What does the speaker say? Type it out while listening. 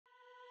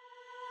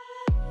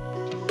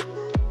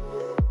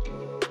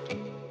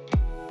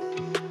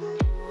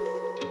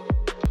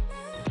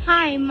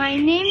Hi, my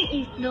name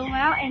is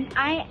Noel and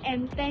I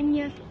am 10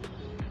 years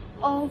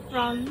old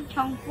from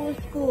Chongfu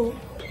School.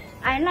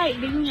 I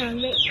like being a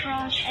Red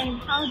Cross, and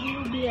how do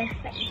you be a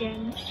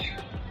SecGen?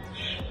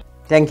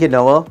 Thank you,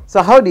 Noel.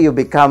 So how do you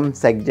become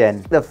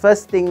SecGen? The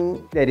first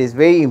thing that is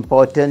very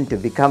important to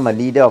become a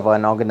leader of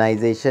an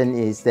organization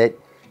is that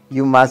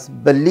you must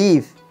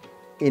believe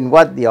in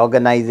what the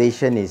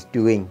organization is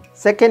doing.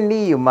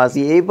 Secondly, you must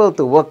be able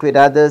to work with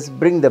others,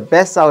 bring the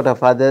best out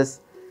of others,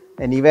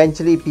 and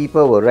eventually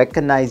people will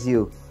recognize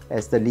you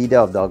as the leader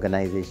of the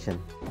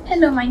organization.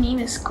 Hello, my name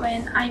is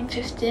Gwen. I'm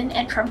 15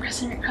 and from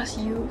Crescent Red Cross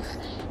Youth,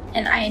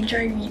 and I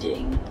enjoy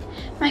reading.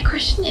 My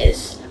question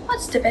is,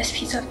 what's the best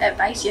piece of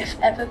advice you have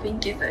ever been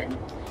given?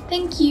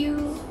 Thank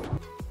you.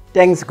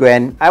 Thanks,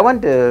 Gwen. I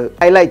want to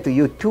highlight to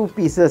you two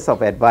pieces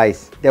of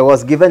advice that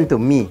was given to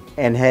me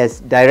and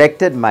has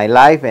directed my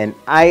life, and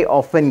I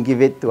often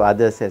give it to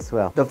others as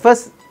well. The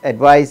first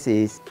advice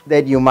is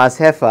that you must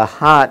have a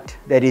heart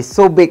that is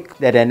so big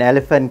that an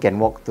elephant can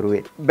walk through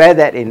it. Bear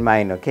that in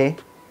mind, okay?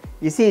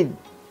 You see,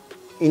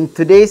 in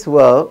today's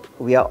world,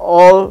 we are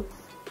all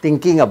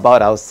thinking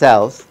about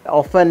ourselves.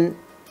 Often,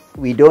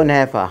 we don't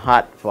have a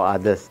heart for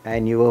others,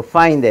 and you will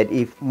find that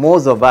if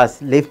most of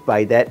us live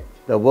by that,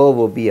 the world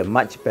will be a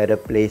much better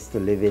place to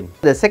live in.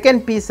 The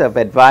second piece of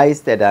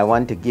advice that I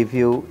want to give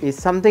you is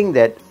something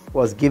that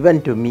was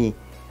given to me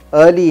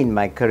early in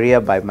my career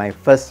by my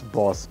first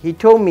boss. He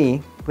told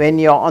me, when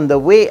you're on the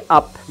way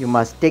up, you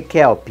must take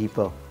care of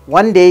people.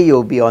 One day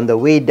you'll be on the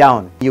way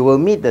down. You will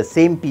meet the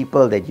same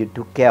people that you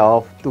took care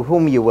of, to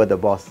whom you were the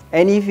boss.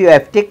 And if you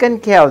have taken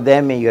care of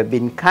them and you have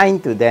been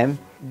kind to them,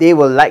 they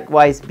will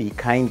likewise be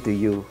kind to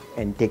you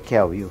and take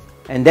care of you.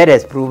 And that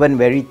has proven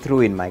very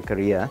true in my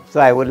career. So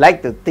I would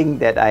like to think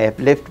that I have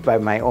lived by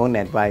my own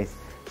advice.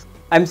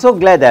 I'm so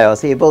glad that I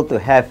was able to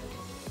have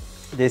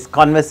this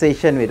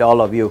conversation with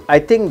all of you. I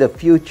think the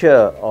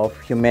future of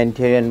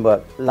humanitarian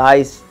work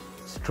lies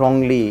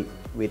strongly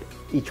with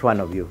each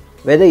one of you.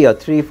 Whether you're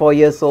 3-4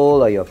 years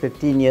old or you're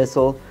 15 years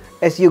old,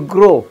 as you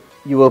grow,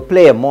 you will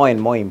play a more and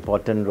more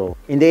important role.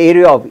 In the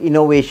area of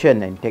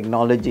innovation and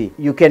technology,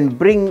 you can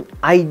bring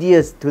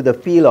ideas to the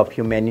field of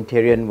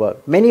humanitarian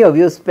work. Many of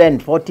you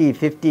spend 40,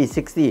 50,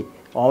 60,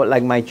 or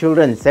like my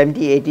children,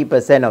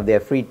 70-80% of their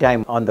free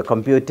time on the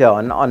computer,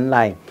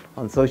 online,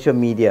 on social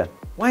media.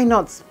 Why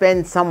not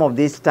spend some of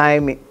this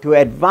time to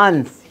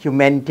advance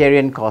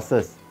humanitarian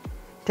causes?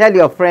 Tell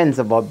your friends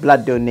about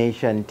blood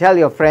donation, tell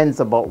your friends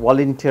about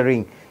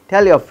volunteering,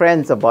 tell your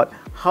friends about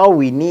how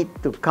we need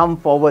to come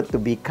forward to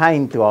be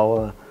kind to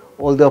our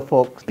older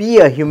folks. Be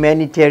a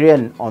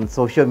humanitarian on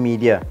social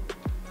media.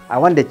 I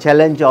want to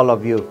challenge all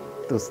of you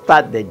to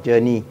start that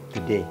journey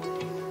today.